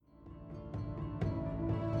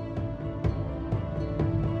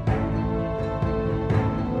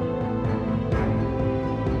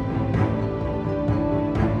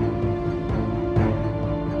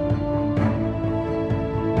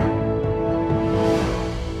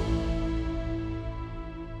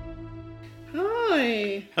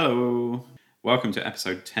welcome to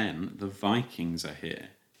episode 10. The Vikings are here.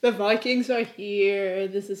 The Vikings are here.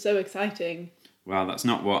 This is so exciting. Well, that's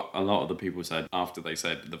not what a lot of the people said after they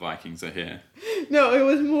said the Vikings are here. No, it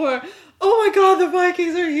was more, oh my god, the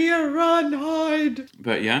Vikings are here, run, hide.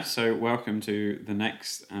 But yeah, so welcome to the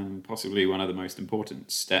next and possibly one of the most important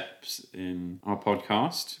steps in our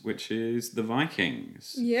podcast, which is the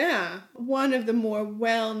Vikings. Yeah, one of the more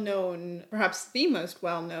well-known, perhaps the most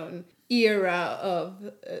well-known era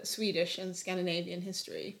of Swedish and Scandinavian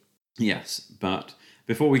history. Yes, but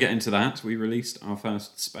before we get into that, we released our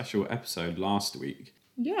first special episode last week.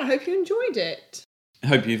 Yeah, I hope you enjoyed it. I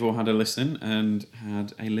hope you've all had a listen and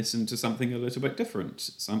had a listen to something a little bit different,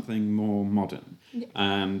 something more modern. Yeah.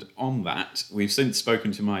 And on that, we've since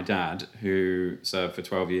spoken to my dad, who served for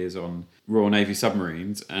 12 years on Royal Navy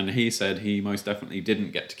submarines, and he said he most definitely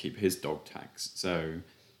didn't get to keep his dog tags. So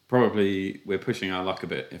probably we're pushing our luck a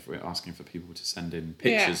bit if we're asking for people to send in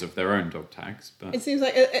pictures of their own dog tags. But it seems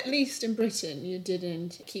like, at least in Britain, you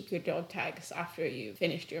didn't keep your dog tags after you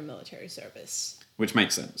finished your military service. Which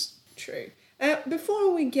makes sense. True.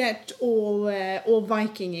 Before we get all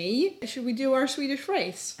Viking-y, should we do our Swedish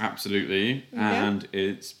phrase? Absolutely. Yeah. And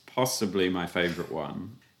it's possibly my favourite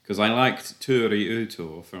one, because I liked Turi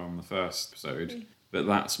Utor from the first episode. But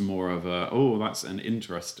that's more of that's an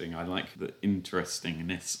interesting, I like the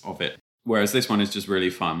interestingness of it. Whereas this one is just really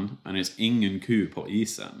fun, and it's ingen ko på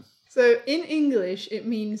isen. So in English, it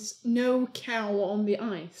means no cow on the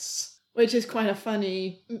ice, which is kind of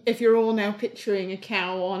funny. If you're all now picturing a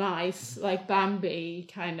cow on ice, like Bambi,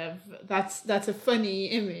 kind of, that's a funny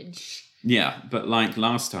image. Yeah, but like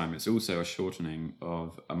last time, it's also a shortening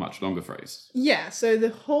of a much longer phrase. Yeah, so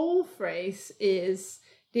the whole phrase is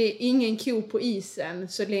det är ingen ko på isen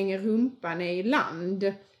så länge rumpan är i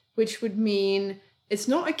land, which would mean it's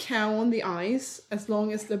not a cow on the ice as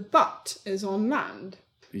long as the butt is on land.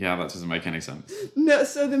 Yeah, that doesn't make any sense. No,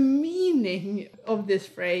 so the meaning of this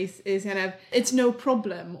phrase is kind of, it's no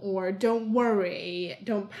problem, or don't worry,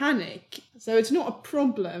 don't panic. So it's not a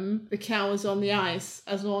problem, the cow is on the ice,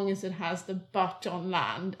 as long as it has the butt on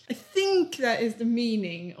land. I think that is the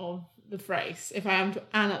meaning of the phrase, if I am to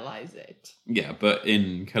analyse it. Yeah, but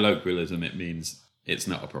in colloquialism it means it's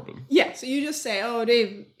not a problem. Yeah, so you just say, det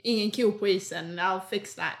är ingen ko på isen, I'll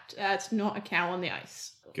fix that. It's not a cow on the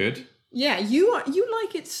ice. Good. Yeah, you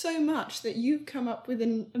like it so much that you've come up with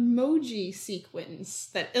an emoji sequence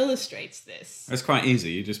that illustrates this. It's quite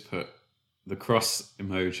easy. You just put the cross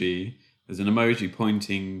emoji. There's an emoji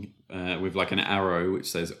pointing with like an arrow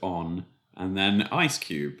which says on, and then ice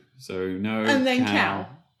cube. So no and then cow.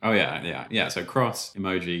 Oh yeah. So cross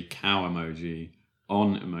emoji, cow emoji,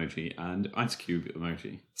 on emoji, and ice cube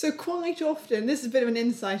emoji. So quite often, this is a bit of an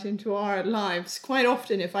insight into our lives. Quite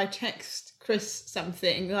often, if I text Chris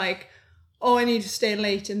something like, I need to stay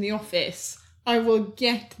late in the office, I will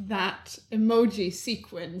get that emoji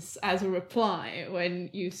sequence as a reply when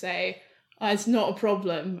you say, it's not a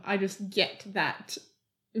problem. I just get that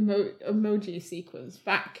emoji sequence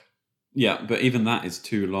back. Yeah, but even that is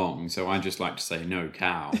too long, so I just like to say no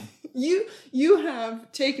cow. You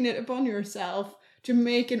have taken it upon yourself to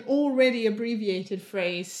make an already abbreviated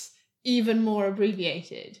phrase even more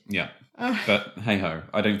abbreviated. Yeah, but hey-ho,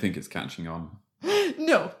 I don't think it's catching on.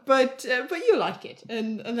 No, but you like it,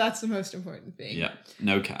 and that's the most important thing. Yeah,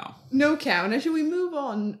 no cow. No cow. Now, should we move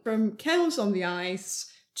on from cows on the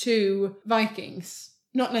ice to Vikings?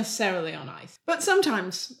 Not necessarily on ice, but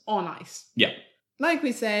sometimes on ice. Yeah. Like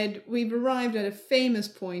we said, we've arrived at a famous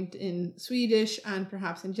point in Swedish and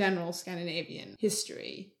perhaps in general Scandinavian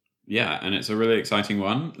history. Yeah, and it's a really exciting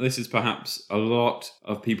one. This is perhaps a lot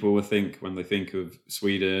of people will think when they think of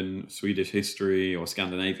Sweden, Swedish history or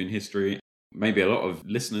Scandinavian history. Maybe a lot of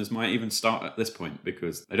listeners might even start at this point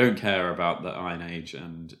because they don't care about the Iron Age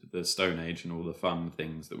and the Stone Age and all the fun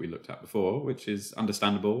things that we looked at before, which is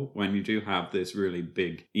understandable when you do have this really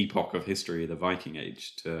big epoch of history, the Viking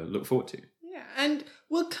Age, to look forward to. Yeah, and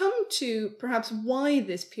we'll come to perhaps why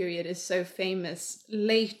this period is so famous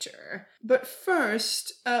later. But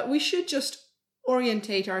first, we should just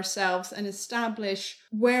orientate ourselves and establish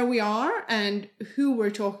where we are and who we're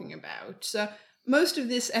talking about. So most of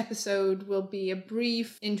this episode will be a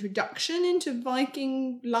brief introduction into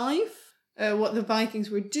Viking life, what the Vikings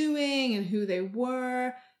were doing and who they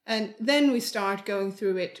were, and then we start going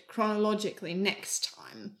through it chronologically next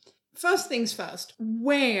time. First things first,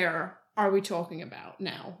 where are we talking about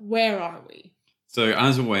now? Where are we? So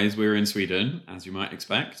as always, we're in Sweden, as you might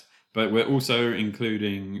expect, but we're also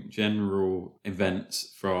including general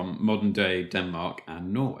events from modern day Denmark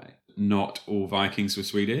and Norway. not all Vikings were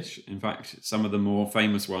Swedish. In fact, some of the more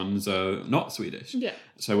famous ones are not Swedish. Yeah.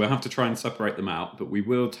 So we'll have to try and separate them out, but we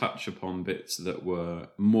will touch upon bits that were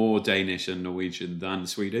more Danish and Norwegian than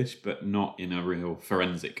Swedish, but not in a real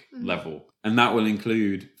forensic level. And that will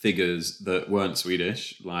include figures that weren't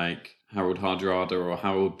Swedish, like Harold Hardrada or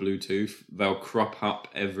Harold Bluetooth. They'll crop up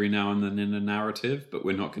every now and then in a narrative, but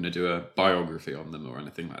we're not going to do a biography on them or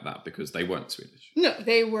anything like that because they weren't Swedish. No,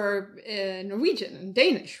 they were Norwegian and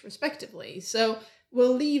Danish, respectively. So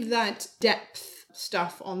we'll leave that depth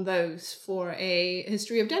stuff on those for a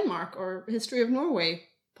History of Denmark or History of Norway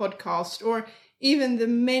podcast, or even the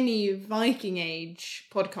many Viking Age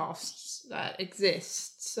podcasts that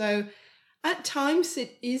exist. So at times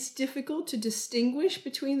it is difficult to distinguish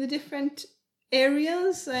between the different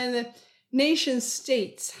areas, and the nation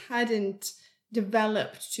states hadn't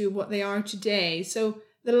developed to what they are today. So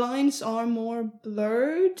the lines are more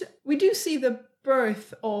blurred. We do see the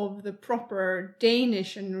birth of the proper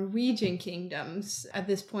Danish and Norwegian kingdoms at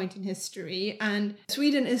this point in history, and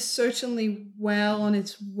Sweden is certainly well on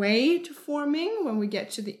its way to forming when we get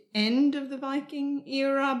to the end of the Viking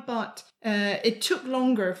era, but it took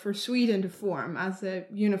longer for Sweden to form as a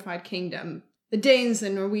unified kingdom. The Danes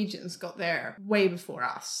and Norwegians got there way before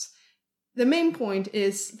us. The main point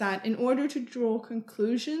is that in order to draw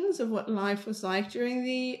conclusions of what life was like during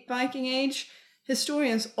the Viking Age,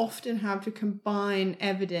 historians often have to combine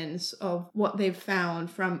evidence of what they've found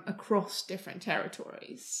from across different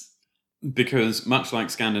territories. Because much like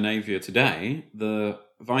Scandinavia today, the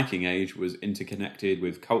Viking Age was interconnected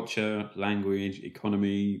with culture, language,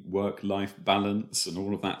 economy, work-life balance, and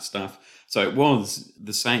all of that stuff. So it was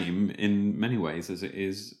the same in many ways as it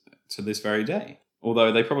is to this very day.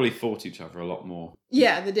 Although they probably fought each other a lot more.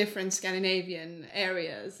 Yeah, the different Scandinavian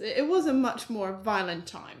areas. It was a much more violent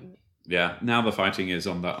time. Yeah, now the fighting is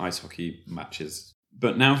on the ice hockey matches.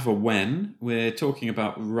 But now for when, we're talking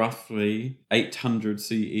about roughly 800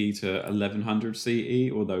 CE to 1100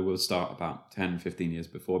 CE, although we'll start about 10, 15 years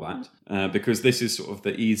before that. Because this is sort of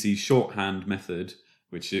the easy shorthand method,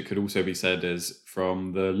 which it could also be said as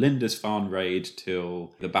from the Lindisfarne raid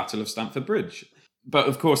till the Battle of Stamford Bridge. But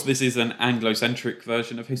of course, this is an Anglo-centric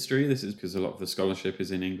version of history. This is because a lot of the scholarship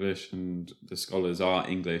is in English and the scholars are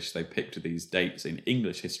English. They picked these dates in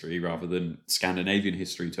English history rather than Scandinavian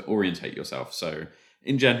history to orientate yourself. So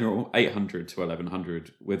in general, 800 to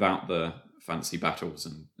 1100 without the fancy battles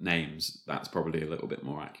and names, that's probably a little bit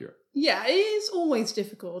more accurate. Yeah, it is always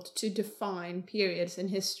difficult to define periods in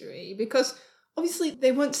history because obviously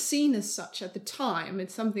they weren't seen as such at the time.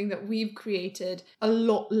 It's something that we've created a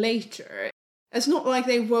lot later. It's not like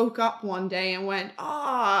they woke up one day and went,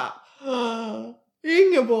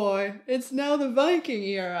 Ingeborg, it's now the Viking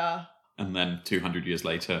era. And then 200 years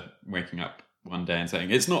later, waking up one day and saying,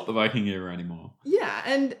 it's not the Viking era anymore. Yeah,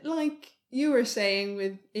 and like you were saying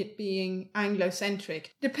with it being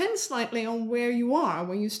Anglo-centric, depends slightly on where you are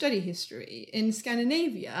when you study history. In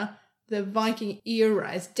Scandinavia, the Viking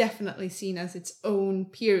era is definitely seen as its own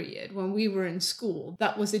period. When we were in school,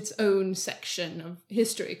 that was its own section of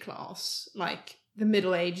history class, like the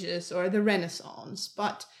Middle Ages or the Renaissance.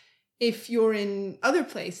 But if you're in other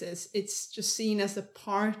places, it's just seen as a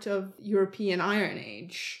part of European Iron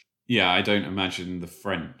Age. Yeah, I don't imagine the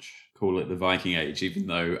French call it the Viking Age, even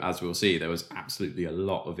though, as we'll see, there was absolutely a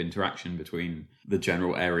lot of interaction between the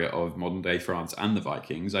general area of modern-day France and the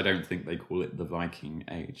Vikings. I don't think they call it the Viking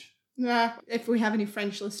Age. Yeah, if we have any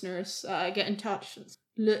French listeners, get in touch.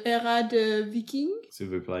 Le era de Viking? S'il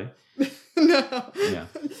vous plaît. No. Yeah.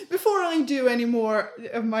 Before I do any more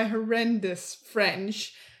of my horrendous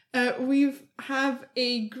French, we have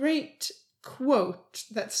a great quote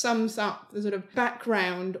that sums up the sort of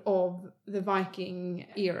background of the Viking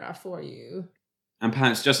era for you. And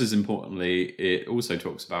perhaps just as importantly, it also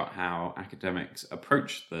talks about how academics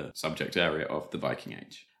approach the subject area of the Viking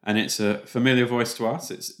Age. And it's a familiar voice to us.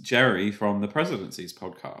 It's Jerry from the Presidencies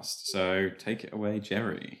podcast. So take it away,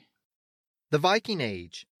 Jerry. The Viking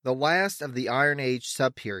Age, the last of the Iron Age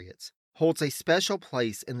subperiods, holds a special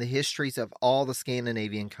place in the histories of all the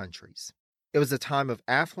Scandinavian countries. It was a time of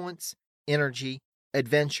affluence, energy,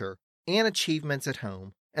 adventure, and achievements at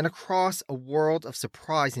home and across a world of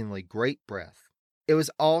surprisingly great breadth. It was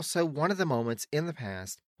also one of the moments in the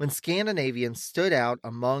past when Scandinavians stood out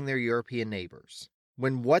among their European neighbors,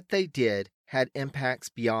 when what they did had impacts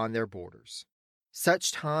beyond their borders.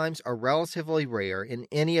 Such times are relatively rare in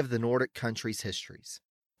any of the Nordic countries' histories.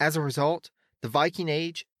 As a result, the Viking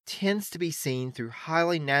Age tends to be seen through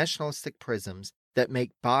highly nationalistic prisms that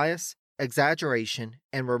make bias, exaggeration,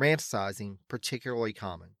 and romanticizing particularly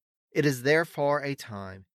common. It is therefore a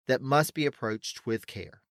time that must be approached with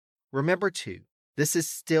care. Remember, too, This is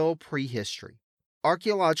still prehistory.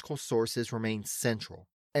 Archaeological sources remain central,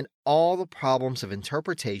 and all the problems of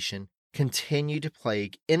interpretation continue to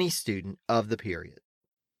plague any student of the period.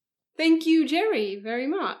 Thank you, Jerry, very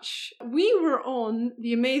much. We were on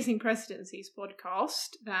the Amazing Presidencies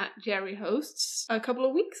podcast that Jerry hosts a couple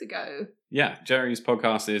of weeks ago. Yeah, Jerry's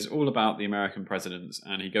podcast is all about the American presidents,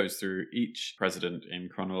 and he goes through each president in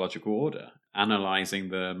chronological order, analysing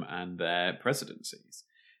them and their presidencies.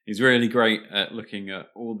 He's really great at looking at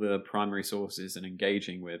all the primary sources and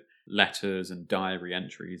engaging with letters and diary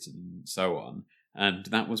entries and so on. And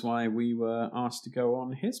that was why we were asked to go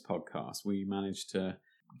on his podcast. We managed to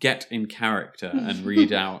get in character and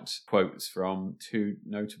read out quotes from two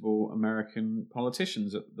notable American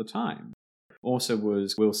politicians at the time. Also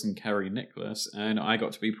was Wilson Kerry Nicholas, and I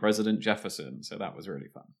got to be President Jefferson, so that was really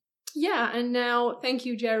fun. Yeah, and now thank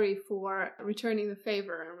you, Jerry, for returning the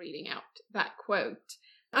favor and reading out that quote.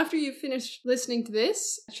 After you've finished listening to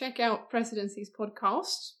this, check out Presidencies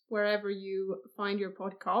podcast, wherever you find your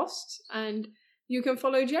podcasts, and you can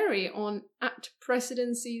follow Jerry on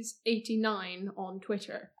 @Presidencies89 on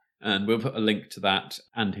Twitter. And we'll put a link to that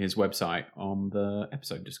and his website on the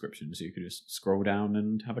episode description, so you can just scroll down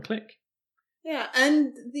and have a click. Yeah,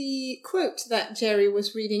 and the quote that Jerry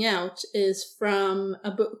was reading out is from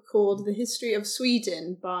a book called The History of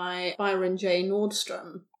Sweden by Byron J.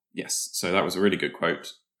 Nordstrom. Yes, so that was a really good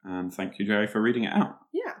quote, and thank you, Jerry, for reading it out.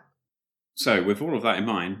 Yeah. So, with all of that in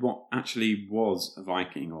mind, what actually was a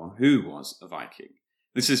Viking, or who was a Viking?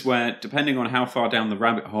 This is where, depending on how far down the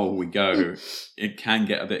rabbit hole we go, it can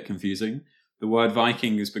get a bit confusing. The word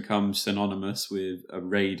Viking has become synonymous with a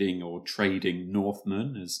raiding or trading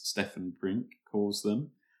Northman, as Stefan Brink calls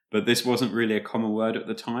them. But this wasn't really a common word at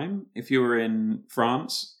the time. If you were in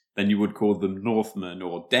France, then you would call them Northmen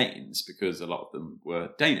or Danes, because a lot of them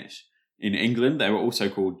were Danish. In England, they were also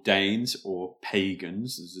called Danes or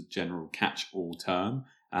pagans as a general catch-all term.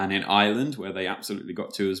 And in Ireland, where they absolutely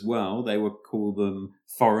got to as well, they would call them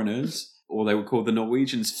foreigners, or they would call the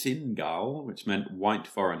Norwegians Fingal, which meant white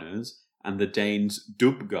foreigners, and the Danes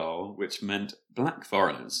Dubgal, which meant black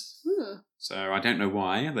foreigners. So I don't know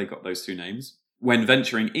why they got those two names. When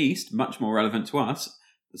venturing east, much more relevant to us,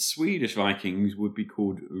 the Swedish Vikings would be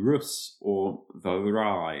called Russ or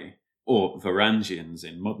Varai, or Varangians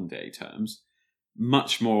in modern day terms.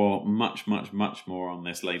 Much more on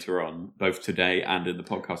this later on, both today and in the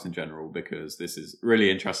podcast in general, because this is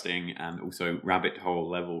really interesting and also rabbit hole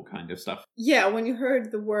level kind of stuff. Yeah, when you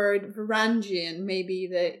heard the word Varangian, maybe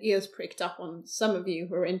the ears pricked up on some of you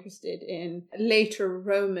who are interested in later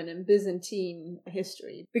Roman and Byzantine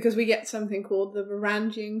history, because we get something called the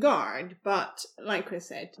Varangian Guard, but like Chris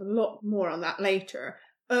said, a lot more on that later.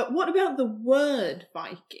 What about the word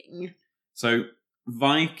Viking? So,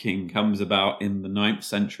 Viking comes about in the 9th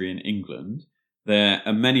century in England. There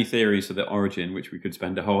are many theories for the origin, which we could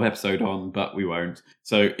spend a whole episode on, but we won't.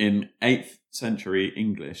 So in 8th century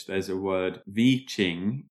English, there's a word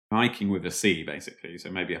Viking, Viking with a C, basically.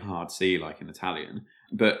 So maybe a hard C like in Italian.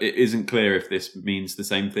 But it isn't clear if this means the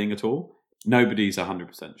same thing at all. Nobody's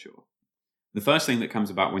 100% sure. The first thing that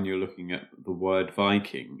comes about when you're looking at the word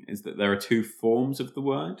Viking is that there are two forms of the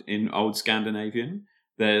word in Old Scandinavian.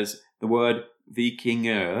 There's the word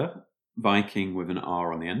Vikinger, Viking with an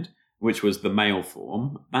R on the end, which was the male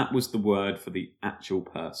form. That was the word for the actual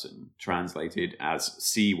person, translated as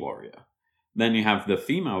sea warrior. Then you have the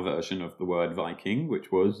female version of the word Viking,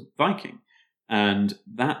 which was Viking. And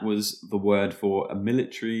that was the word for a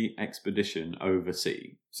military expedition over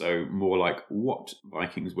sea. So more like what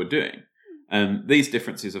Vikings were doing. These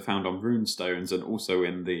differences are found on rune stones and also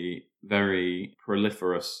in the very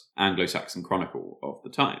proliferous Anglo-Saxon chronicle of the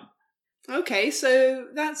time. Okay, so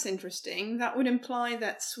that's interesting. That would imply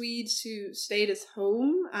that Swedes who stayed at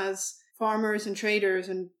home as farmers and traders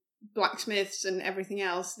and blacksmiths and everything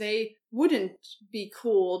else, they wouldn't be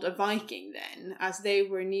called a Viking then, as they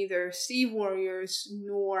were neither sea warriors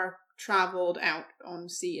nor travelled out on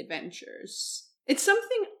sea adventures. It's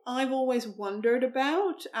something I've always wondered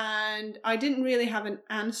about, and I didn't really have an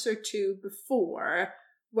answer to before,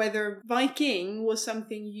 whether Viking was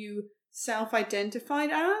something you self-identified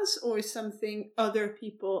as or something other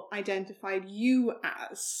people identified you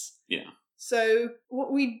as. Yeah. So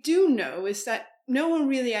what we do know is that no one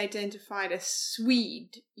really identified as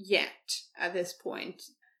Swede yet at this point.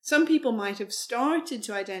 Some people might have started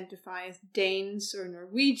to identify as Danes or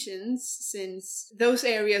Norwegians, since those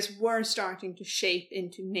areas were starting to shape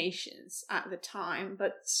into nations at the time,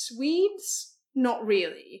 but Swedes, not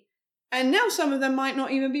really. And now some of them might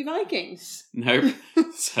not even be Vikings. Nope.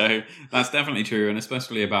 So that's definitely true, and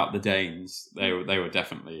especially about the Danes. They were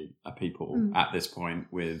definitely a people at this point,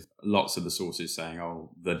 with lots of the sources saying,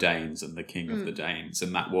 "Oh, the Danes and the king of the Danes,"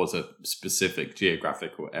 and that was a specific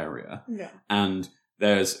geographical area. Yeah. And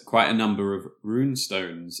there's quite a number of rune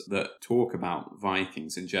stones that talk about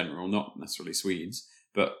Vikings in general, not necessarily Swedes,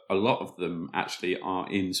 but a lot of them actually are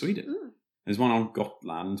in Sweden. There's one on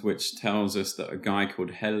Gotland which tells us that a guy called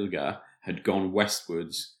Helga had gone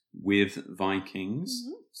westwards with Vikings.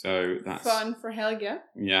 So that's fun for Helga.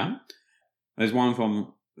 Yeah. There's one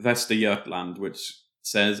from Västergötland which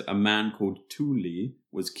says a man called Tuli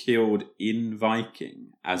was killed in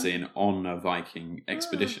Viking, as in on a Viking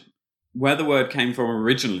expedition. Where the word came from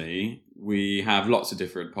originally, we have lots of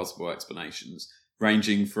different possible explanations,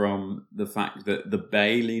 ranging from the fact that the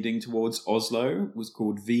bay leading towards Oslo was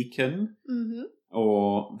called Viken,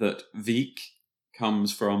 or that Vik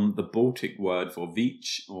comes from the Baltic word for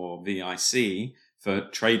Vich, or VIC, for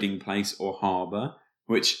trading place or harbour,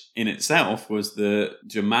 which in itself was the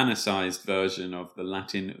Germanicized version of the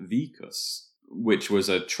Latin vicus, which was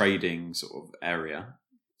a trading sort of area.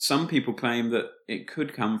 Some people claim that it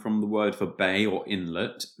could come from the word for bay or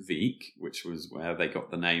inlet, Vik, which was where they got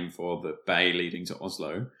the name for the bay leading to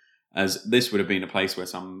Oslo, as this would have been a place where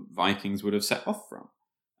some Vikings would have set off from.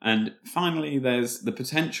 And finally, there's the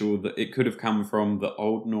potential that it could have come from the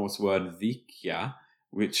Old Norse word vikja,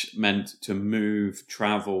 which meant to move,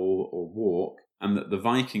 travel, or walk, and that the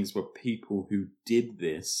Vikings were people who did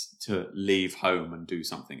this to leave home and do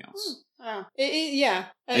something else.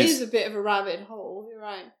 It is a bit of a rabbit hole, you're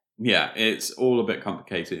right. Yeah, it's all a bit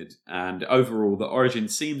complicated, and overall the origin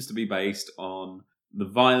seems to be based on the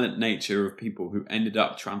violent nature of people who ended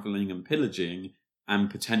up travelling and pillaging,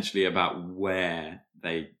 and potentially about where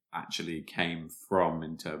they actually came from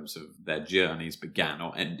in terms of their journeys began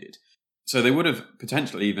or ended. So they would have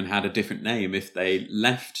potentially even had a different name if they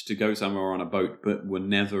left to go somewhere on a boat but were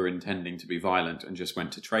never intending to be violent and just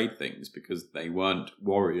went to trade things, because they weren't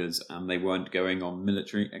warriors and they weren't going on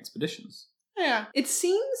military expeditions. Yeah, it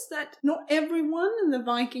seems that not everyone in the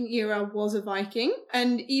Viking era was a Viking,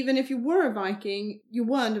 and even if you were a Viking, you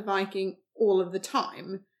weren't a Viking all of the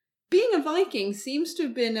time. Being a Viking seems to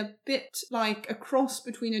have been a bit like a cross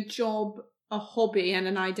between a job, a hobby, and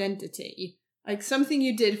an identity. Like something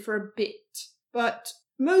you did for a bit. But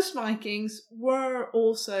most Vikings were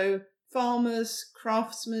also farmers,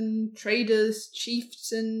 craftsmen, traders,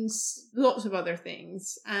 chieftains, lots of other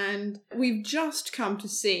things. And we've just come to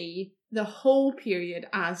see the whole period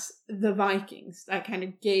as the Vikings. That kind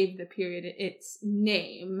of gave the period its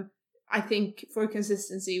name. I think for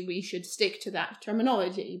consistency we should stick to that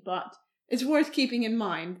terminology, but it's worth keeping in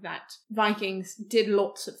mind that Vikings did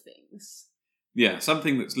lots of things. Yeah,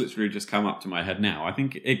 something that's literally just come up to my head now. I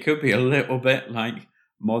think it could be a little bit like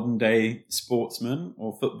modern day sportsmen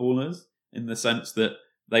or footballers, in the sense that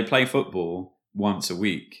they play football once a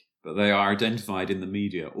week, but they are identified in the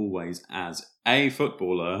media always as a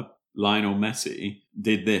footballer. Lionel Messi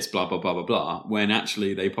did this, blah, blah, blah, blah, blah, when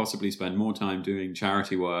actually they possibly spend more time doing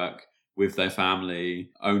charity work with their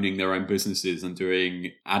family, owning their own businesses and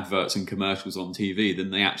doing adverts and commercials on TV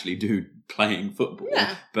than they actually do playing football.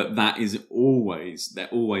 Yeah. But they're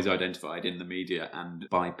always identified in the media and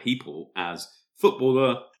by people as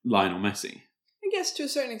footballer Lionel Messi. I guess to a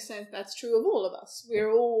certain extent that's true of all of us.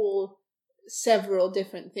 We're all several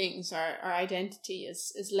different things. Our identity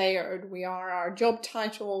is layered. We are our job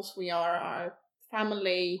titles, we are our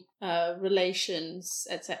family relations,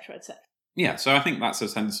 etc., etc. Yeah, so I think that's a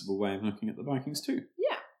sensible way of looking at the Vikings too.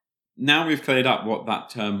 Yeah. Now we've cleared up what that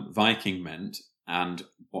term Viking meant and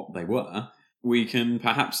what they were, we can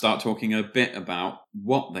perhaps start talking a bit about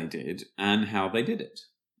what they did and how they did it.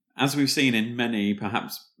 As we've seen in many,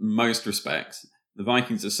 perhaps most respects, the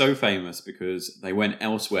Vikings are so famous because they went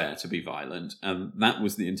elsewhere to be violent, and that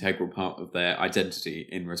was the integral part of their identity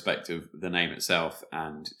in respect of the name itself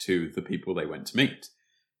and to the people they went to meet.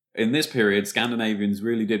 In this period, Scandinavians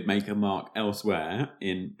really did make a mark elsewhere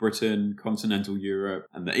in Britain, continental Europe,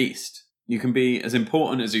 and the East. You can be as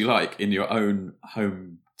important as you like in your own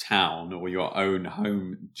hometown or your own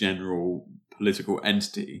home general political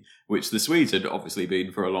entity, which the Swedes had obviously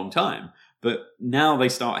been for a long time. But now they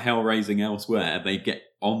start hell-raising elsewhere, they get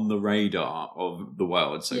on the radar of the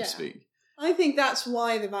world, so to speak. I think that's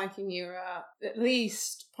why the Viking era, at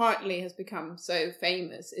least partly, has become so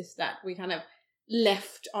famous, is that we kind of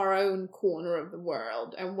left our own corner of the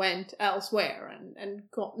world and went elsewhere and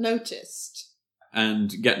got noticed.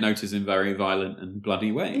 And get noticed in very violent and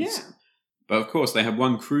bloody ways. Yeah. But of course, they had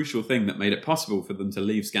one crucial thing that made it possible for them to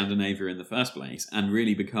leave Scandinavia in the first place and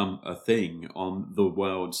really become a thing on the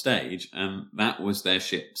world stage, and that was their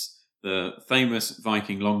ships. The famous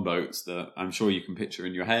Viking longboats that I'm sure you can picture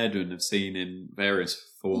in your head and have seen in various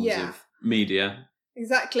forms of media.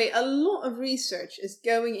 Exactly. A lot of research is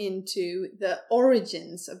going into the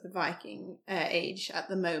origins of the Viking Age at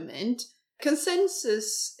the moment.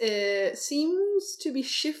 Consensus seems to be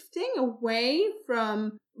shifting away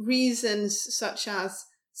from reasons such as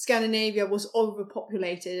Scandinavia was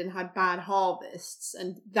overpopulated and had bad harvests,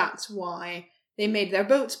 and that's why they made their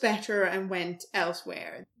boats better and went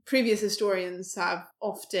elsewhere. Previous historians have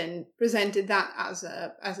often presented that as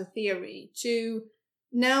a theory. To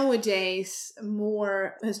nowadays,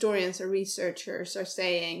 more historians or researchers are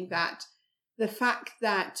saying that the fact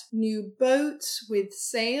that new boats with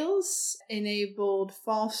sails enabled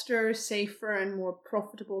faster, safer, and more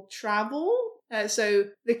profitable travel. So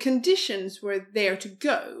the conditions were there to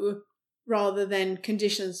go rather than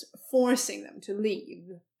conditions forcing them to leave.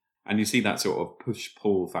 And you see that sort of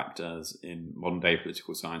push-pull factors in modern-day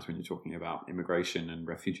political science when you're talking about immigration and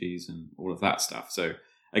refugees and all of that stuff. So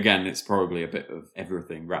again, it's probably a bit of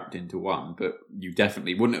everything wrapped into one, but you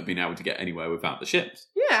definitely wouldn't have been able to get anywhere without the ships.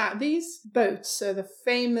 Yeah, these boats are the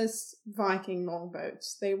famous Viking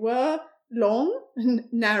longboats. They were long and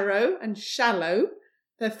narrow and shallow.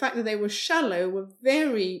 The fact that they were shallow were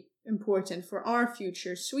very important for our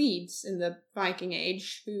future Swedes in the Viking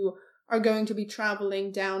Age, who are going to be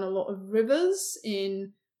traveling down a lot of rivers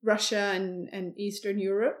in Russia and Eastern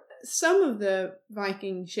Europe. Some of the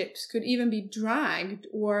Viking ships could even be dragged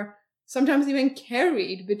or sometimes even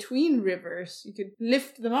carried between rivers. You could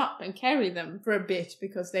lift them up and carry them for a bit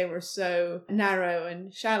because they were so narrow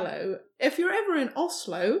and shallow. If you're ever in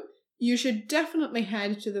Oslo, you should definitely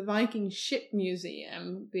head to the Viking Ship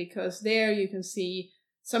Museum, because there you can see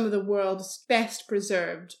some of the world's best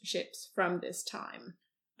preserved ships from this time.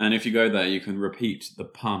 And if you go there, you can repeat the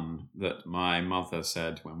pun that my mother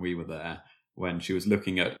said when we were there, when she was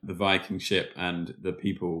looking at the Viking ship and the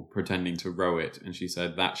people pretending to row it. And she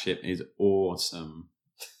said, "That ship is awesome,"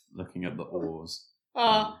 looking at the oars.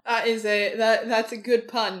 That's a good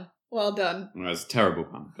pun. Well done. Well, it's a terrible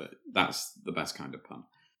pun, but that's the best kind of pun.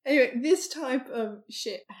 Anyway, this type of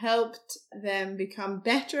ship helped them become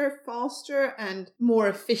better, faster, and more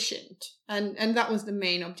efficient. And that was the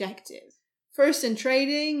main objective. First in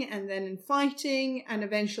trading, and then in fighting, and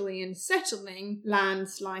eventually in settling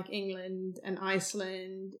lands like England and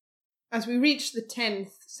Iceland. As we reach the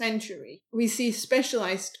 10th century, we see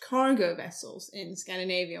specialized cargo vessels in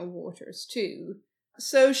Scandinavian waters too.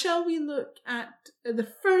 So shall we look at the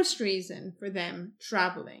first reason for them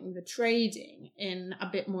traveling, the trading, in a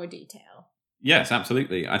bit more detail? Yes,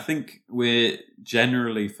 absolutely. I think we're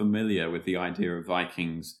generally familiar with the idea of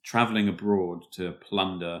Vikings travelling abroad to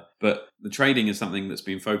plunder, but the trading is something that's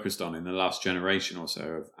been focused on in the last generation or so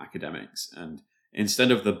of academics. And instead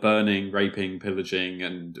of the burning, raping, pillaging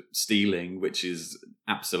and stealing, which is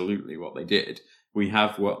absolutely what they did, we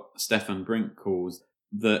have what Stefan Brink calls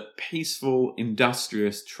the peaceful,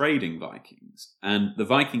 industrious trading Vikings. And the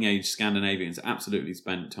Viking Age Scandinavians absolutely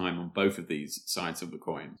spent time on both of these sides of the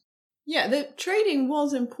coin. Yeah, the trading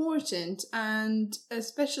was important, and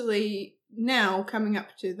especially now coming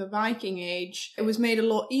up to the Viking Age, it was made a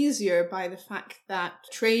lot easier by the fact that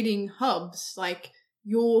trading hubs like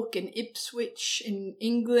York and Ipswich in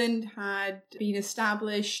England had been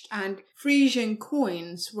established, and Frisian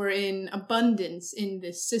coins were in abundance in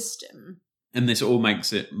this system. And this all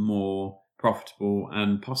makes it more profitable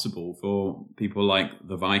and possible for people like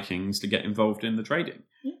the Vikings to get involved in the trading.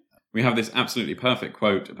 Yeah. We have this absolutely perfect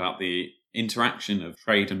quote about the interaction of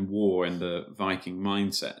trade and war in the Viking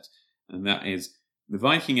mindset. And that is, "The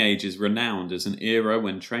Viking Age is renowned as an era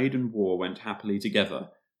when trade and war went happily together,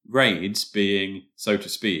 raids being, so to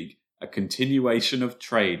speak, a continuation of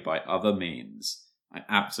trade by other means." I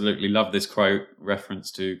absolutely love this quote,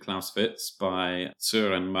 reference to Clausewitz by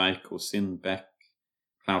Søren Michael Sindbeck.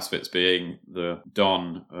 Clausewitz being the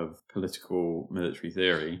don of political military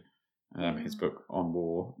theory. His book on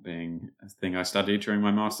war being a thing I studied during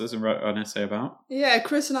my master's and wrote an essay about. Yeah,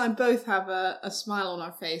 Chris and I both have a smile on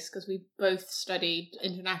our face because we both studied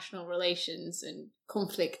international relations and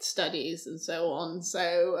conflict studies and so on.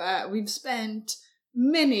 So we've spent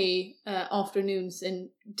many afternoons in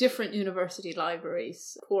different university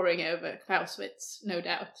libraries poring over Clausewitz, no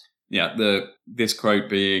doubt. Yeah, this quote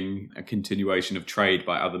being a continuation of trade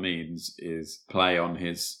by other means is play on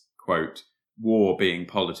his quote, "War being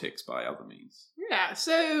politics by other means." Yeah,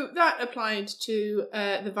 so that applied to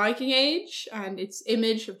the Viking Age and its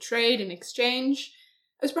image of trade and exchange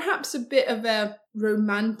as perhaps a bit of a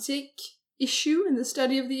romantic issue in the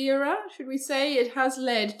study of the era, should we say. It has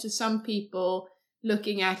led to some people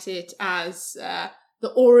looking at it as the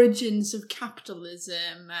origins of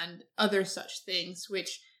capitalism and other such things,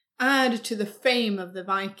 which add to the fame of the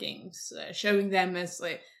Vikings, showing them as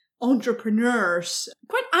like entrepreneurs,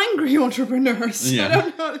 quite angry entrepreneurs.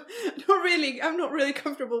 Yeah. I'm not really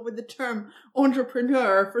comfortable with the term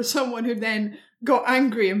entrepreneur for someone who then got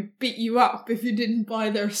angry and beat you up if you didn't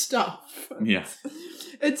buy their stuff. Yeah.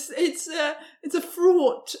 It's a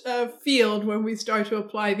fraught field when we start to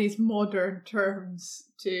apply these modern terms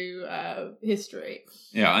to history.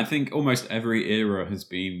 Yeah, I think almost every era has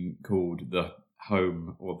been called the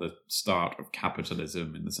home or the start of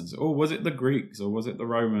capitalism, in the sense of, oh, was it the Greeks or was it the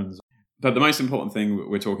Romans? But the most important thing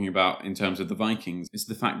we're talking about in terms of the Vikings is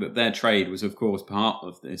the fact that their trade was, of course, part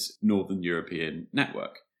of this Northern European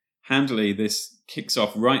network. Handily, this kicks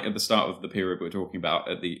off right at the start of the period we're talking about,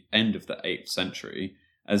 at the end of the 8th century,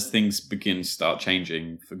 as things begin to start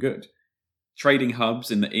changing for good. Trading hubs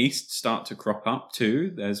in the east start to crop up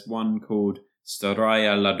too. There's one called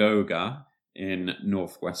Staraya Ladoga in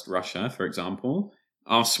northwest Russia, for example.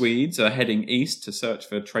 Our Swedes are heading east to search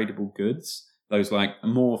for tradable goods, those like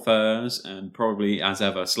more furs and probably, as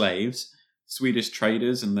ever, slaves. Swedish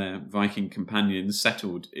traders and their Viking companions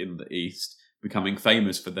settled in the east, becoming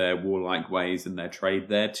famous for their warlike ways and their trade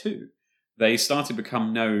there too. They started to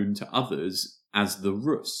become known to others as the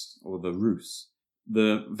Rus, or the Rus,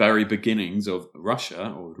 the very beginnings of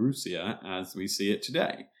Russia, or Russia, as we see it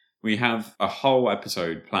today. We have a whole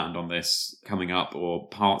episode planned on this coming up, or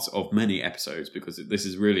parts of many episodes, because this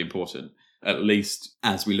is really important, at least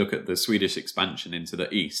as we look at the Swedish expansion into the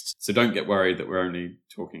east. So don't get worried that we're only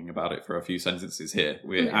talking about it for a few sentences here.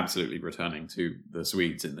 We're absolutely returning to the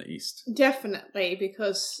Swedes in the east. Definitely,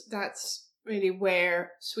 because that's really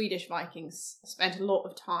where Swedish Vikings spent a lot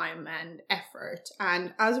of time and effort.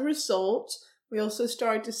 And as a result, we also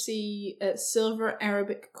start to see silver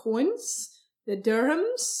Arabic coins, the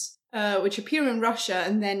dirhams, which appear in Russia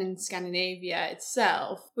and then in Scandinavia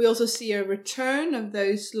itself. We also see a return of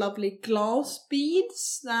those lovely glass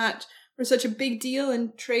beads that were such a big deal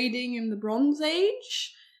in trading in the Bronze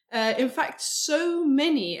Age. In fact, so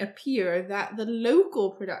many appear that the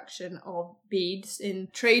local production of beads in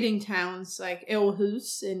trading towns like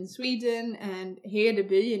Århus in Sweden and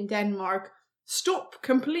Hedeby in Denmark stop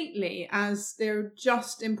completely, as they're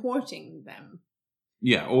just importing them.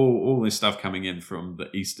 Yeah, all this stuff coming in from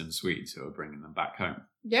the eastern Swedes who are bringing them back home.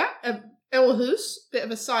 Yeah, Århus, bit of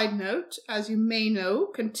a side note, as you may know,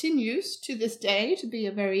 continues to this day to be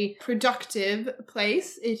a very productive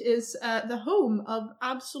place. It is the home of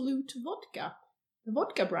Absolute Vodka, the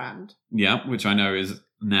vodka brand. Yeah, which I know is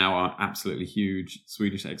now an absolutely huge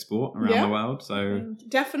Swedish export around the world. So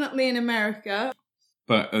definitely in America.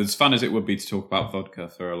 But as fun as it would be to talk about vodka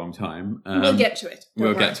for a long time... we'll get to it.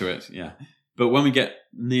 We'll get to it, yeah. But when we get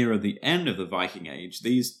nearer the end of the Viking Age,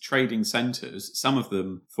 these trading centres, some of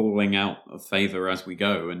them falling out of favour as we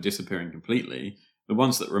go and disappearing completely, the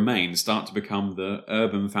ones that remain start to become the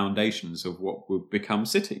urban foundations of what would become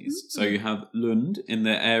cities. Mm-hmm. So you have Lund in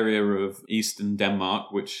the area of eastern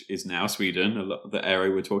Denmark, which is now Sweden, the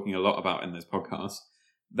area we're talking a lot about in this podcast.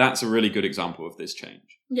 That's a really good example of this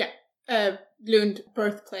change. Yeah. Lund,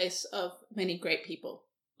 birthplace of many great people.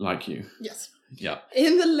 Like you. Yes. Yeah.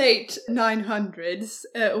 In the late 900s,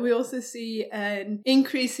 we also see an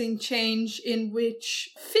increasing change in which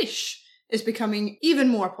fish is becoming even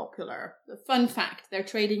more popular. The fun fact, they're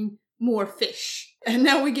trading more fish. And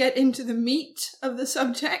now we get into the meat of the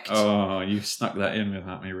subject. Oh, you snuck that in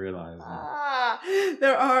without me realising.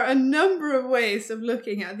 There are a number of ways of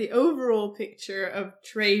looking at the overall picture of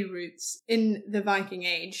trade routes in the Viking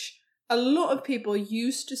Age. A lot of people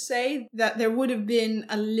used to say that there would have been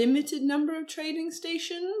a limited number of trading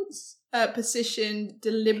stations positioned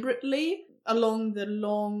deliberately along the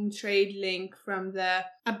long trade link from the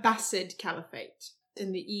Abbasid Caliphate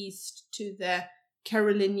in the east to the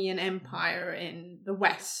Carolingian Empire in the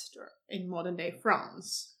west, or in modern-day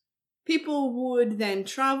France. People would then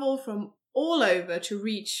travel from all over to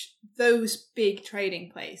reach those big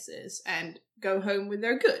trading places and go home with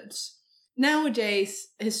their goods. Nowadays,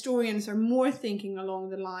 historians are more thinking along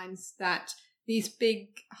the lines that these big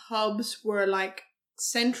hubs were like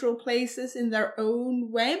central places in their own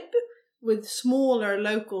web, with smaller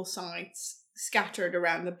local sites scattered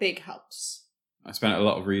around the big hubs. I spent a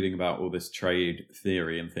lot of reading about all this trade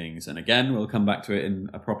theory and things, and again, we'll come back to it in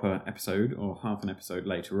a proper episode or half an episode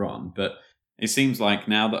later on, but it seems like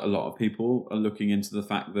now that a lot of people are looking into the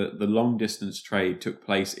fact that the long-distance trade took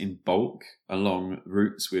place in bulk along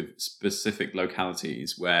routes with specific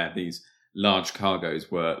localities where these large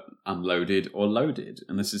cargoes were unloaded or loaded.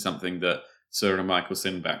 And this is something that Søren Michael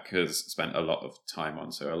Sindbæk has spent a lot of time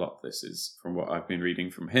on. So a lot of this is from what I've been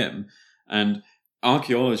reading from him. And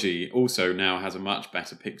archaeology also now has a much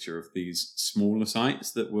better picture of these smaller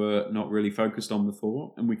sites that were not really focused on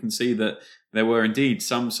before. And we can see that there were indeed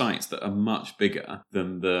some sites that are much bigger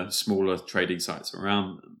than the smaller trading sites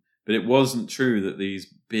around them. But it wasn't true that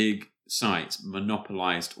these big sites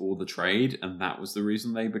monopolized all the trade, and that was the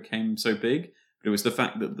reason they became so big. But it was the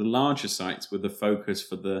fact that the larger sites were the focus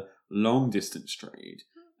for the long-distance trade,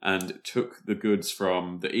 and took the goods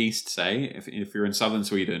from the east, say, if you're in southern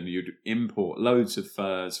Sweden, you'd import loads of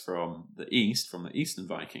furs from the eastern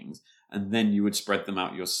Vikings, and then you would spread them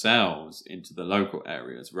out yourselves into the local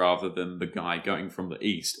areas, rather than the guy going from the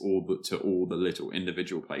east to all the little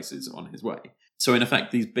individual places on his way. So in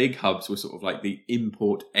effect, these big hubs were sort of like the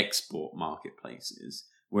import-export marketplaces,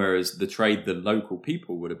 whereas the trade the local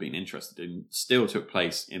people would have been interested in still took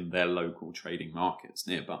place in their local trading markets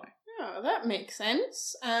nearby. Yeah, that makes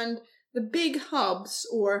sense. And the big hubs,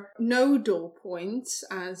 or nodal points,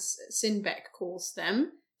 as Sindbæk calls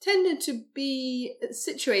them, tended to be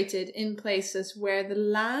situated in places where the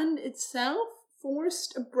land itself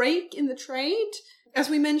forced a break in the trade. As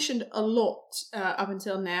we mentioned a lot up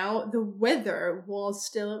until now, the weather was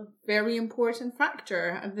still a very important factor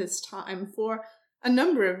at this time for a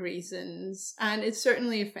number of reasons, and it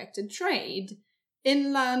certainly affected trade.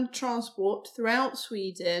 Inland transport throughout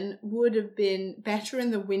Sweden would have been better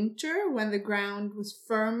in the winter when the ground was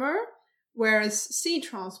firmer, whereas sea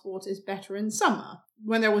transport is better in summer,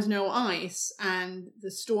 when there was no ice and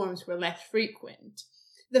the storms were less frequent.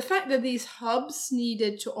 The fact that these hubs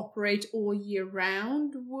needed to operate all year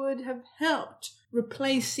round would have helped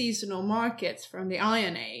replace seasonal markets from the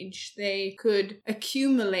Iron Age. They could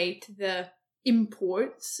accumulate the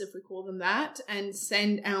imports, if we call them that, and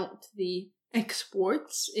send out the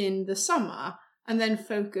exports in the summer, and then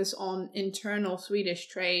focus on internal Swedish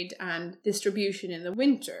trade and distribution in the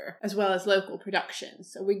winter, as well as local production.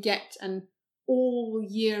 So we get an all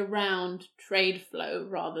year round trade flow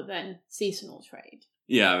rather than seasonal trade.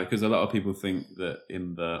 Yeah, because a lot of people think that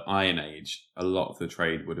in the Iron Age, a lot of the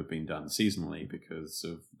trade would have been done seasonally because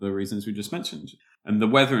of the reasons we just mentioned. And the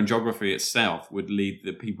weather and geography itself would lead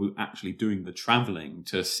the people actually doing the travelling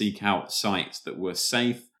to seek out sites that were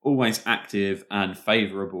safe, always active, and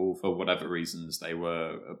favourable for whatever reasons. They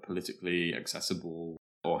were politically accessible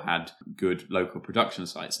or had good local production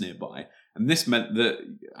sites nearby. And this meant that,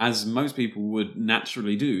 as most people would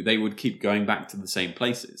naturally do, they would keep going back to the same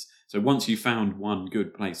places. So once you found one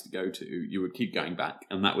good place to go to, you would keep going back,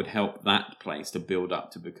 and that would help that place to build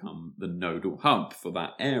up to become the nodal hub for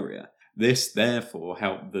that area. This, therefore,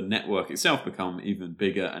 helped the network itself become even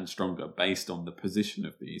bigger and stronger based on the position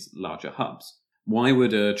of these larger hubs. Why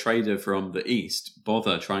would a trader from the east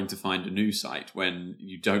bother trying to find a new site when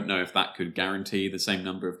you don't know if that could guarantee the same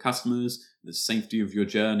number of customers, the safety of your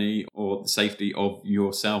journey, or the safety of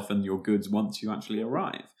yourself and your goods once you actually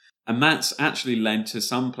arrive? And that's actually led to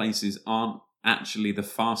some places aren't actually the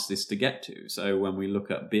fastest to get to. So when we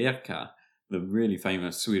look at Birka, the really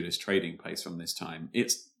famous Swedish trading place from this time,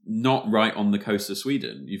 it's not right on the coast of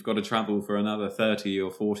Sweden. You've got to travel for another 30 or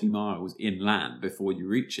 40 miles inland before you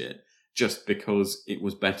reach it, just because it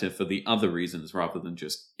was better for the other reasons rather than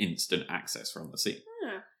just instant access from the sea.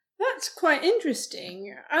 Yeah, that's quite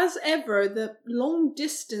interesting. As ever, the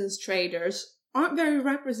long-distance traders aren't very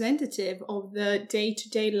representative of the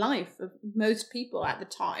day-to-day life of most people at the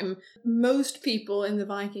time. Most people in the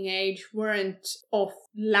Viking Age weren't off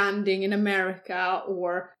landing in America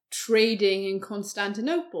or trading in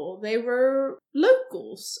Constantinople. They were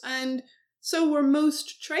locals, and so were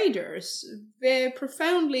most traders. They're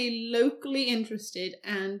profoundly locally interested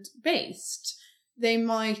and based. They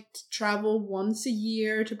might travel once a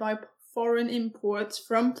year to buy foreign imports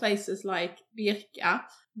from places like Birka,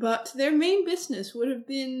 but their main business would have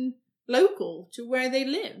been local to where they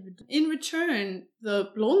lived. In return, the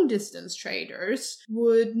long-distance traders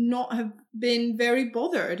would not have been very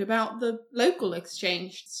bothered about the local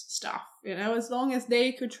exchange stuff, as long as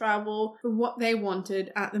they could travel for what they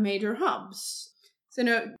wanted at the major hubs.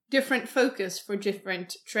 So, different focus for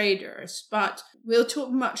different traders, but we'll talk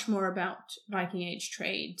much more about Viking Age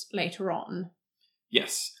trade later on.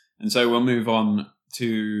 Yes, and so we'll move on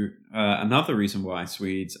to another reason why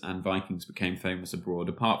Swedes and Vikings became famous abroad,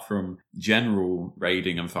 apart from general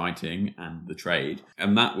raiding and fighting and the trade,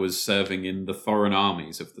 and that was serving in the foreign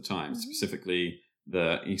armies of the time, specifically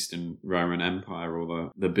the Eastern Roman Empire,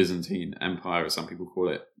 or the Byzantine Empire, as some people call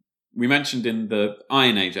it. We mentioned in the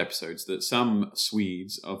Iron Age episodes that some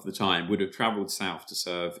Swedes of the time would have travelled south to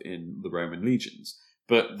serve in the Roman legions,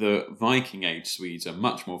 But the Viking Age Swedes are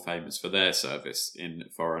much more famous for their service in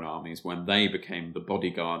foreign armies when they became the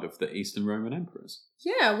bodyguard of the Eastern Roman emperors.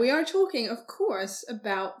 Yeah, we are talking, of course,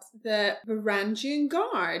 about the Varangian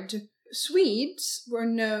Guard. Swedes were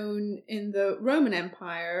known in the Roman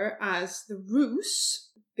Empire as the Rus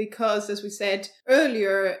because, as we said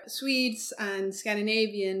earlier, Swedes and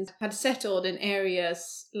Scandinavians had settled in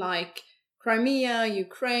areas like Crimea,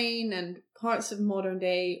 Ukraine, and parts of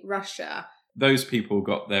modern-day Russia. Those people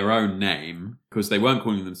got their own name because they weren't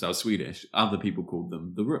calling themselves Swedish. Other people called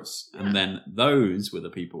them the Rus. Yeah. And then those were the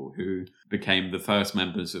people who became the first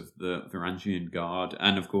members of the Varangian Guard.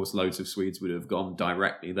 And of course, loads of Swedes would have gone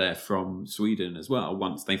directly there from Sweden as well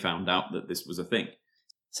once they found out that this was a thing.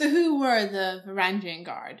 So who were the Varangian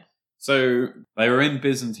Guard? So they were in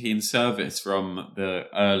Byzantine service from the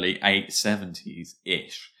early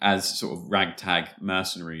 870s-ish as sort of ragtag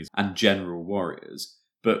mercenaries and general warriors.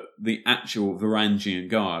 But the actual Varangian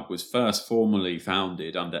Guard was first formally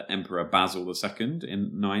founded under Emperor Basil II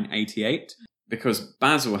in 988, because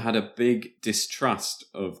Basil had a big distrust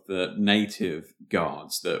of the native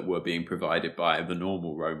guards that were being provided by the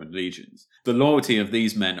normal Roman legions. The loyalty of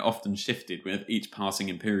these men often shifted with each passing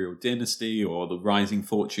imperial dynasty or the rising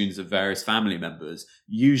fortunes of various family members,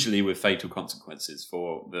 usually with fatal consequences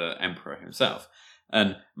for the emperor himself.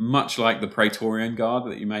 And much like the Praetorian Guard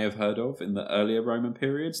that you may have heard of in the earlier Roman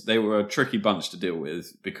periods, they were a tricky bunch to deal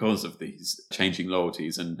with because of these changing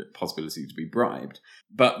loyalties and possibility to be bribed.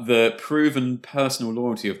 But the proven personal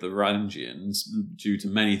loyalty of the Varangians, due to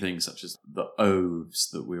many things such as the oaths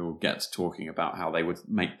that we will get to talking about, how they would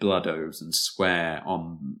make blood oaths and swear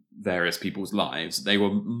on various people's lives, they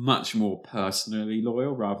were much more personally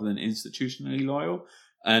loyal rather than institutionally loyal.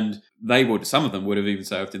 And some of them would have even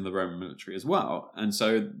served in the Roman military as well. And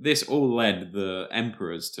so this all led the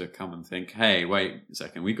emperors to come and think, hey, wait a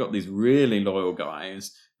second, we've got these really loyal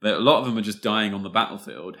guys, that a lot of them are just dying on the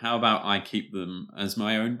battlefield. How about I keep them as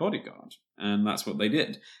my own bodyguard? And that's what they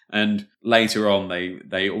did. And later on,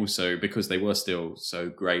 they also, because they were still so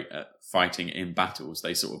great at fighting in battles,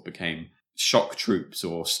 they sort of became shock troops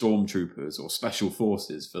or stormtroopers or special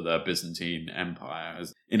forces for the Byzantine Empire.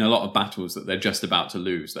 As in a lot of battles that they're just about to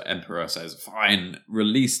lose, the emperor says, fine,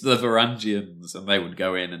 release the Varangians, and they would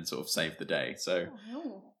go in and sort of save the day. So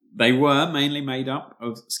they were mainly made up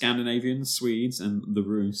of Scandinavians, Swedes, and the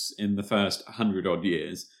Rus in the first 100-odd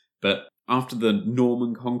years. But after the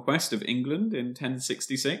Norman conquest of England in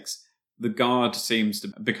 1066, the Guard seems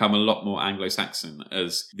to become a lot more Anglo-Saxon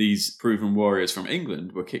as these proven warriors from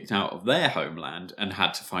England were kicked out of their homeland and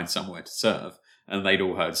had to find somewhere to serve. And they'd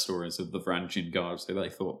all heard stories of the Varangian Guard, so they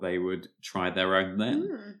thought they would try their own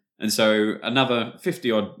then. And so another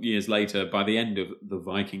 50-odd years later, by the end of the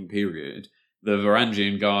Viking period, the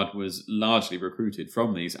Varangian Guard was largely recruited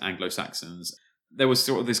from these Anglo-Saxons. There was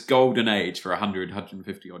sort of this golden age for 100,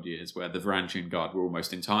 150 odd years where the Varangian Guard were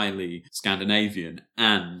almost entirely Scandinavian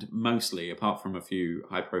and mostly, apart from a few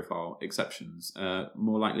high-profile exceptions,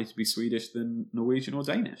 more likely to be Swedish than Norwegian or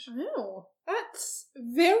Danish. Oh, that's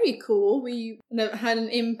very cool. We had an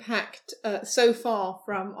impact so far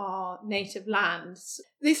from our native lands.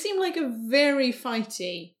 They seem like a very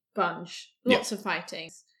fighty bunch. Lots of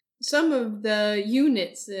fighting. Some of the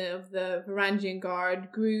units of the Varangian Guard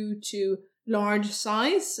grew to large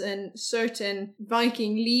size, and certain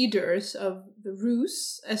Viking leaders of the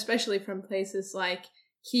Rus, especially from places like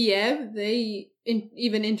Kiev, they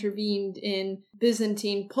even intervened in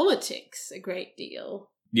Byzantine politics a great deal.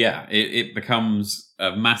 Yeah, it becomes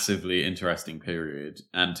a massively interesting period.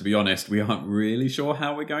 And to be honest, we aren't really sure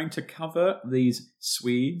how we're going to cover these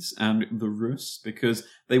Swedes and the Rus, because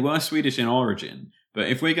they were Swedish in origin. But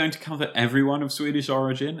if we're going to cover everyone of Swedish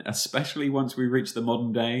origin, especially once we reach the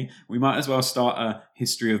modern day, we might as well start a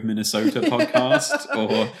History of Minnesota podcast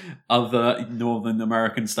or other Northern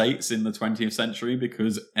American states in the 20th century,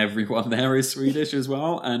 because everyone there is Swedish as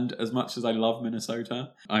well. And as much as I love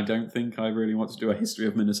Minnesota, I don't think I really want to do a History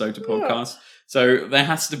of Minnesota podcast. So there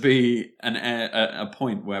has to be a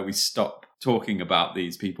point where we stop talking about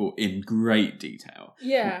these people in great detail.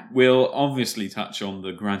 Yeah. We'll obviously touch on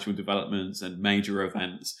the gradual developments and major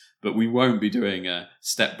events, but we won't be doing a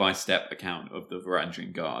step-by-step account of the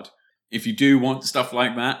Varangian Guard. If you do want stuff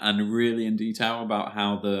like that and really in detail about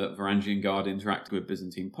how the Varangian Guard interacted with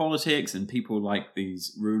Byzantine politics and people like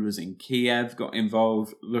these rulers in Kiev got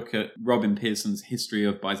involved, look at Robin Pearson's History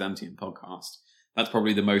of Byzantium podcast. That's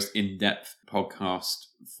probably the most in-depth podcast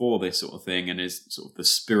for this sort of thing and is sort of the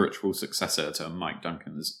spiritual successor to Mike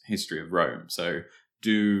Duncan's History of Rome. So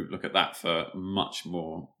do look at that for much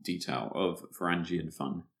more detail of Varangian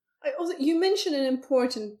fun. You mentioned an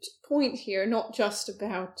important point here, not just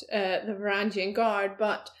about the Varangian Guard,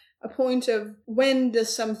 but a point of when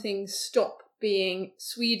does something stop being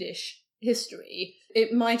Swedish history?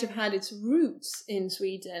 It might have had its roots in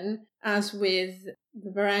Sweden, as with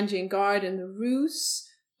the Varangian Guard and the Rus,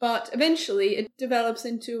 but eventually it develops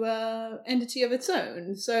into an entity of its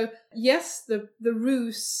own. So yes, the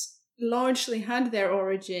Rus largely had their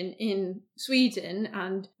origin in Sweden,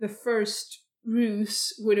 and the first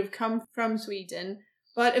Rus would have come from Sweden,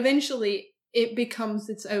 but eventually it becomes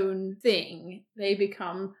its own thing. They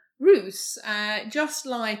become Rus, just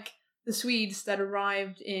like the Swedes that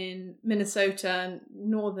arrived in Minnesota and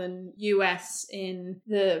northern US in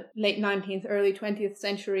the late 19th, early 20th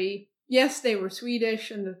century. Yes, they were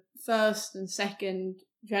Swedish, and the first and second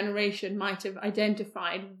generation might have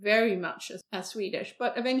identified very much as Swedish,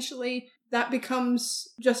 but eventually that becomes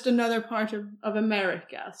just another part of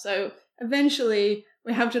America. So eventually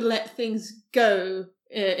we have to let things go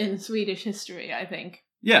in Swedish history, I think.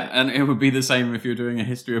 Yeah, and it would be the same if you're doing a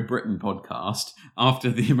History of Britain podcast.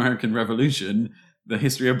 After the American Revolution, the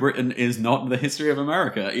history of Britain is not the history of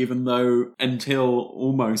America, even though until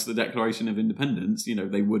almost the Declaration of Independence,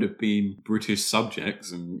 they would have been British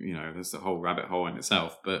subjects, and, there's the whole rabbit hole in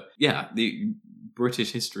itself. But yeah, the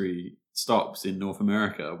British history stops in North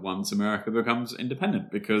America once America becomes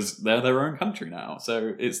independent, because they're their own country now.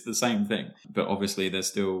 So it's the same thing. But obviously there's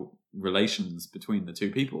still relations between the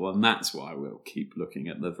two people, and that's why we'll keep looking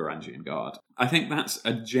at the Varangian Guard. I think that's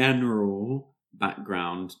a general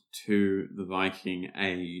background to the Viking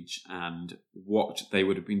Age and what they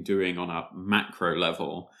would have been doing on a macro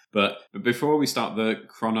level. But before we start the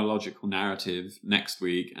chronological narrative next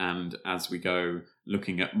week, and as we go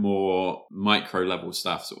looking at more micro level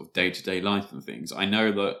stuff, sort of day-to-day life and things, I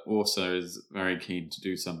know that Åsa is very keen to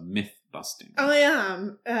do some myth busting. I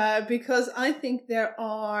am, because I think there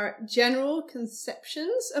are general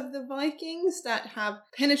conceptions of the Vikings that have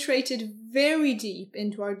penetrated very deep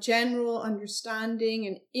into our general understanding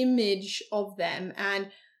and image of them, and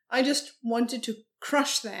I just wanted to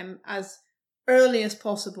crush them as early as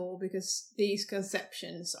possible because these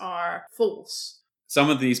conceptions are false. Some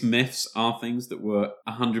of these myths are things that were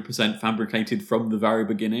 100% fabricated from the very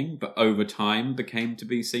beginning, but over time became to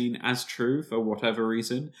be seen as true for whatever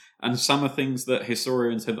reason. And some are things that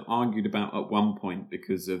historians have argued about at one point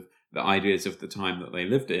because of the ideas of the time that they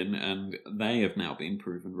lived in, and they have now been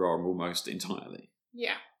proven wrong almost entirely.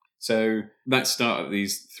 Yeah. So let's start at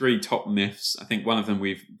these three top myths. I think one of them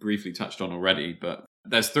we've briefly touched on already, but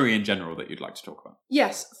there's three in general that you'd like to talk about.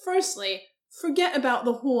 Yes. Firstly, forget about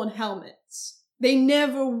the horn helmets. They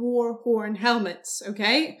never wore horn helmets,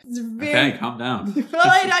 okay? Okay, calm down. Well,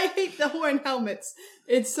 I hate the horn helmets.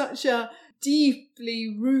 It's such a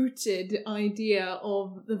deeply rooted idea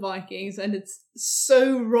of the Vikings, and it's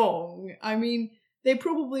so wrong. I mean, they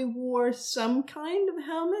probably wore some kind of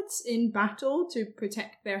helmets in battle to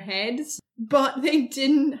protect their heads, but they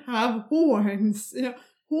didn't have horns.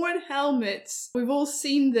 Horn helmets, we've all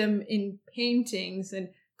seen them in paintings and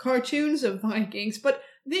cartoons of Vikings, but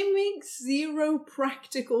they make zero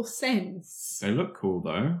practical sense. They look cool,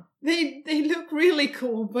 though. They look really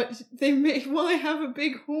cool, but why have a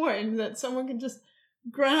big horn that someone can just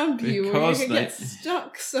grab you or you can get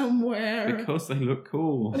stuck somewhere? Because they look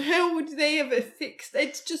cool. And how would they ever fix?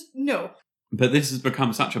 It's just, no. But this has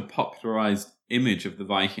become such a popularized image of the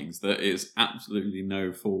Vikings that it's absolutely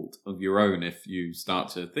no fault of your own if you start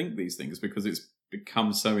to think these things, because it's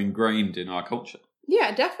become so ingrained in our culture.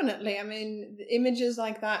 Yeah, definitely. I mean, images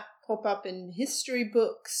like that pop up in history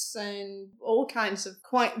books and all kinds of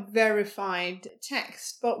quite verified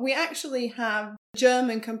text. But we actually have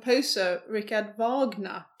German composer Richard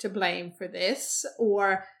Wagner to blame for this,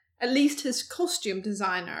 or at least his costume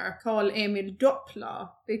designer, Carl Emil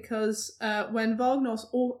Doppler, because when Wagner's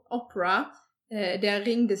opera, Der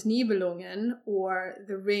Ring des Nibelungen, or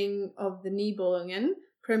The Ring of the Nibelungen,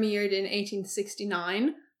 premiered in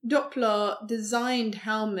 1869, Doppler designed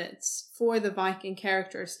helmets for the Viking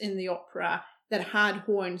characters in the opera that had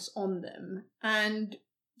horns on them, and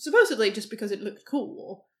supposedly just because it looked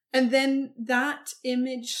cool. And then that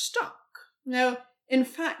image stuck. Now, in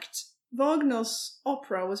fact, Wagner's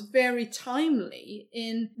opera was very timely.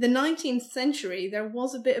 In the 19th century, there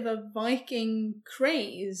was a bit of a Viking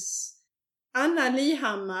craze. Anna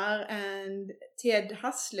Lihammar and Ted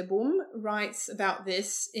Hasselbom writes about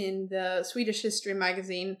this in the Swedish history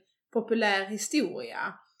magazine Populär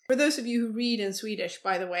Historia. For those of you who read in Swedish,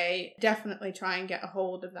 by the way, definitely try and get a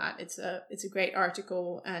hold of that. It's a great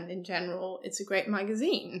article, and in general, it's a great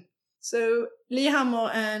magazine. So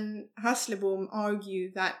Lihammar and Hasselbom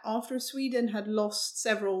argue that after Sweden had lost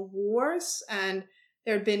several wars and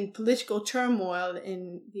there had been political turmoil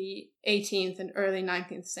in the 18th and early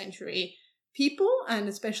 19th century, people, and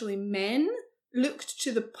especially men, looked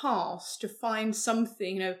to the past to find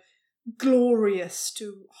something, glorious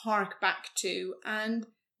to hark back to. And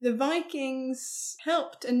the Vikings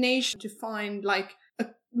helped a nation to find like a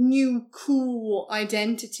new cool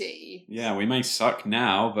identity. Yeah, we may suck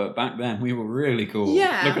now, but back then we were really cool.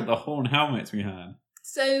 Yeah. Look at the horn helmets we had.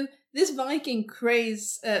 So this Viking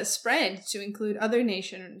craze spread to include other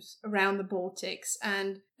nations around the Baltics,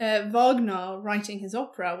 and Wagner, writing his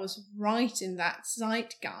opera, was right in that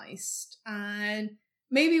zeitgeist. And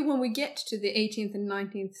maybe when we get to the 18th and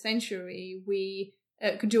 19th century, we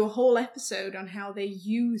could do a whole episode on how they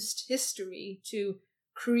used history to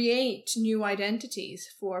create new identities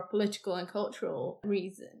for political and cultural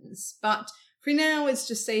reasons. But for now, it's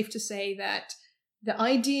just safe to say that the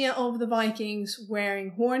idea of the Vikings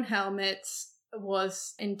wearing horn helmets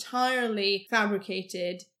was entirely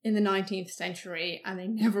fabricated in the 19th century, and they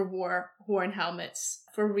never wore horn helmets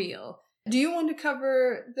for real. Do you want to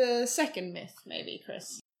cover the second myth, maybe,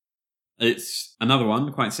 Chris? It's another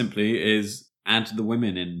one, quite simply, is add the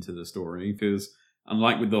women into the story, because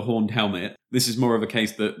unlike with the horned helmet, this is more of a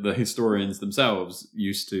case that the historians themselves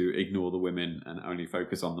used to ignore the women and only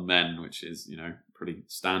focus on the men, which is, pretty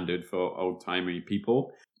standard for old-timey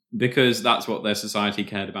people, because that's what their society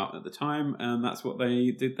cared about at the time, and that's what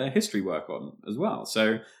they did their history work on as well.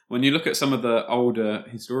 So when you look at some of the older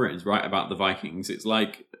historians write about the Vikings, it's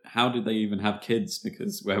like, how did they even have kids?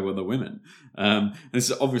 Because where were the women?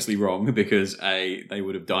 This is obviously wrong, because A, they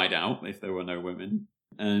would have died out if there were no women.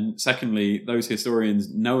 And secondly, those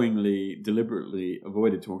historians knowingly, deliberately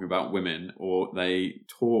avoided talking about women, or they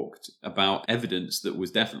talked about evidence that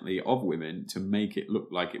was definitely of women to make it look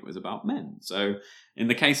like it was about men. So in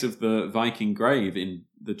the case of the Viking grave in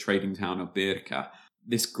the trading town of Birka,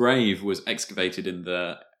 this grave was excavated in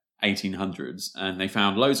the 1800s, and they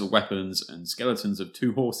found loads of weapons and skeletons of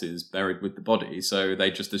 2 horses buried with the body. So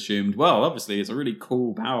they just assumed, well, obviously it's a really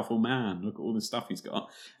cool, powerful man. Look at all the stuff he's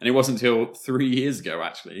got. And it wasn't until 3 years ago,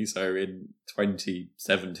 actually, so in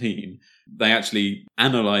 2017, they actually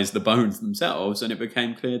analysed the bones themselves, and it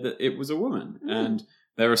became clear that it was a woman. And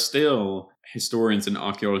there are still historians and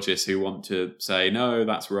archaeologists who want to say, no,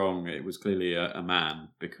 that's wrong. It was clearly a man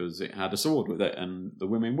because it had a sword with it and the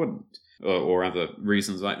women wouldn't, or other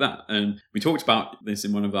reasons like that. And we talked about this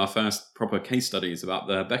in one of our first proper case studies about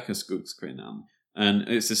the Beckerskogskvinnan. And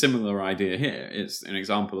it's a similar idea here. It's an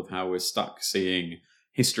example of how we're stuck seeing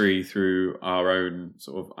history through our own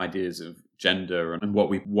sort of ideas of gender and what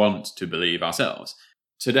we want to believe ourselves.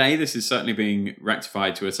 Today, this is certainly being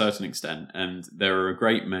rectified to a certain extent, and there are a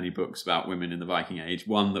great many books about women in the Viking Age.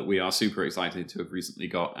 One that we are super excited to have recently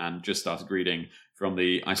got and just started reading from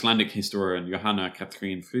the Icelandic historian Johanna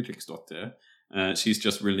Katrín Friðriksdóttir. She's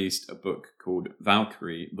just released a book called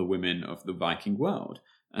Valkyrie, the Women of the Viking World.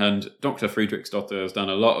 And Dr. Friðriksdóttir has done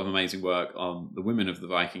a lot of amazing work on the women of the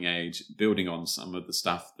Viking Age, building on some of the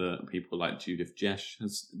stuff that people like Judith Jesch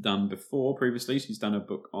has done previously. She's done a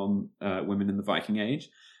book on women in the Viking Age.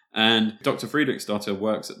 And Dr. Friðriksdóttir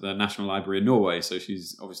works at the National Library of Norway, so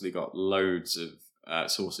she's obviously got loads of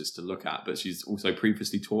sources to look at, but she's also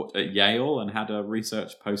previously taught at Yale and had a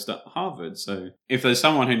research post at Harvard. So if there's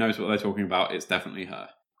someone who knows what they're talking about, it's definitely her.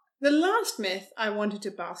 The last myth I wanted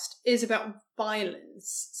to bust is about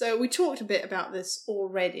violence. So we talked a bit about this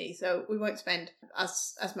already, so we won't spend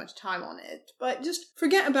as much time on it. But just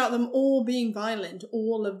forget about them all being violent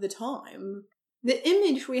all of the time. The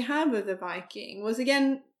image we have of the Viking was,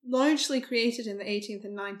 again, largely created in the 18th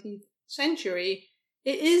and 19th century.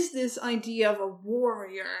 It is this idea of a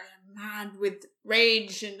warrior, mad with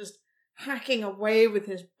rage and just hacking away with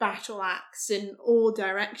his battle axe in all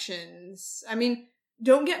directions. I mean,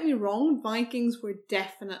 don't get me wrong, Vikings were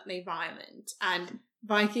definitely violent, and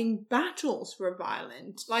Viking battles were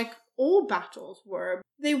violent, like all battles were.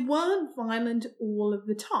 They weren't violent all of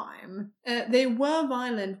the time. They were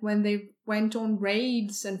violent when they went on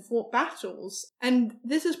raids and fought battles, and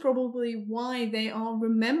this is probably why they are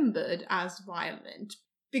remembered as violent,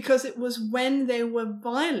 because it was when they were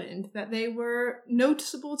violent that they were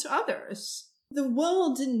noticeable to others. The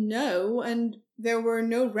world didn't know, and there were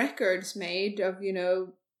no records made of,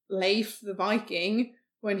 Leif the Viking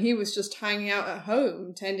when he was just hanging out at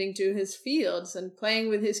home, tending to his fields and playing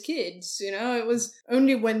with his kids. It was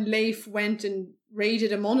only when Leif went and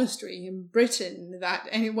raided a monastery in Britain that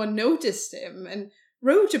anyone noticed him and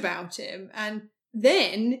wrote about him. And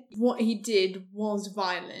then what he did was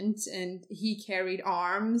violent, and he carried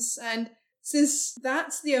arms, and since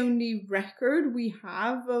that's the only record we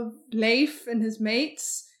have of Leif and his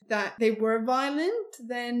mates that they were violent,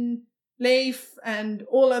 then Leif and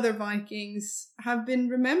all other Vikings have been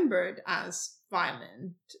remembered as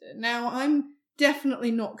violent. Now, I'm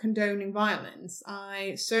definitely not condoning violence.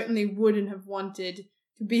 I certainly wouldn't have wanted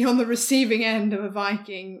to be on the receiving end of a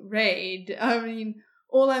Viking raid. I mean,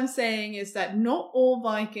 all I'm saying is that not all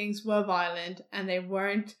Vikings were violent, and they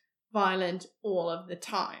weren't violent all of the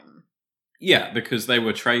time. Yeah, because they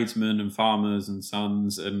were tradesmen and farmers and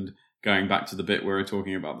sons, and going back to the bit where we were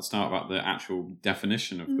talking about at the start about the actual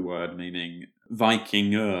definition of the word, meaning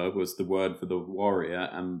Vikinger was the word for the warrior,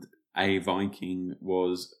 and a Viking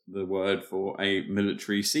was the word for a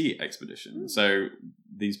military sea expedition. So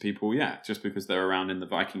these people, just because they're around in the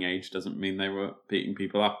Viking Age doesn't mean they were beating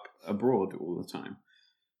people up abroad all the time.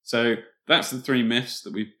 So that's the 3 myths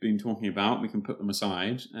that we've been talking about. We can put them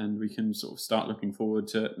aside and we can sort of start looking forward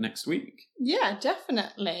to next week. Yeah,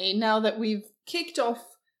 definitely. Now that we've kicked off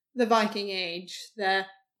the Viking Age, the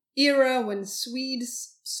era when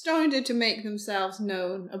Swedes started to make themselves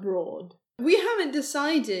known abroad. We haven't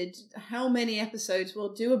decided how many episodes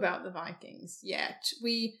we'll do about the Vikings yet.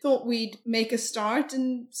 We thought we'd make a start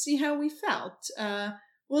and see how we felt.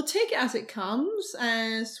 We'll take it as it comes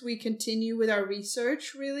as we continue with our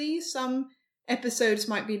research, really. Some episodes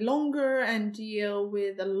might be longer and deal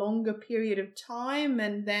with a longer period of time,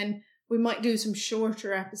 and then we might do some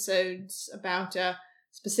shorter episodes about a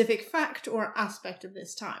specific fact or aspect of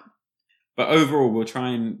this time. But overall, we'll try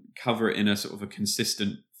and cover it in a sort of a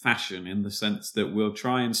consistent fashion, in the sense that we'll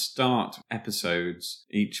try and start episodes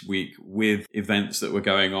each week with events that were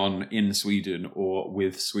going on in Sweden or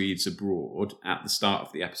with Swedes abroad at the start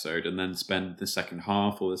of the episode, and then spend the second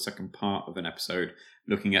half or the second part of an episode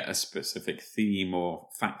looking at a specific theme or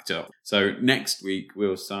factor. So next week,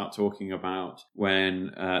 we'll start talking about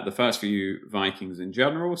when the first few Vikings in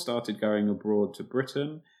general started going abroad to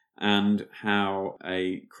Britain, and how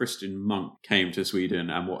a Christian monk came to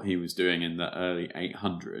Sweden and what he was doing in the early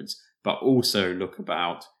 800s, but also look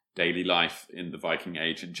about daily life in the Viking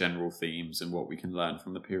Age and general themes and what we can learn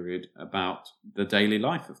from the period about the daily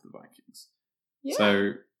life of the Vikings. Yeah.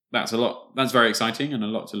 So that's a lot. That's very exciting and a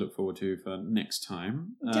lot to look forward to for next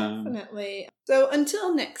time. Definitely. So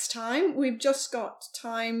until next time, we've just got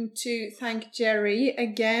time to thank Jerry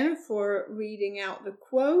again for reading out the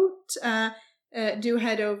quote. Do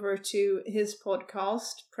head over to his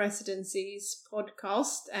podcast, Presidency's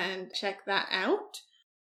Podcast, and check that out.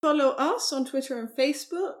 Follow us on Twitter and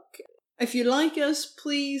Facebook. If you like us,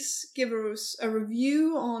 please give us a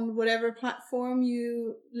review on whatever platform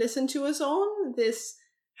you listen to us on. This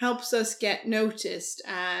helps us get noticed,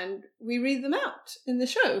 and we read them out in the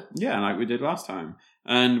show. Yeah, like we did last time.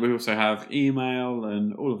 And we also have email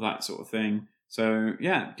and all of that sort of thing. So,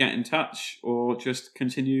 get in touch or just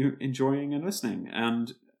continue enjoying and listening.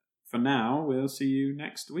 And for now, we'll see you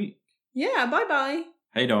next week. Yeah, bye-bye.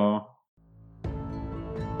 Hey, da.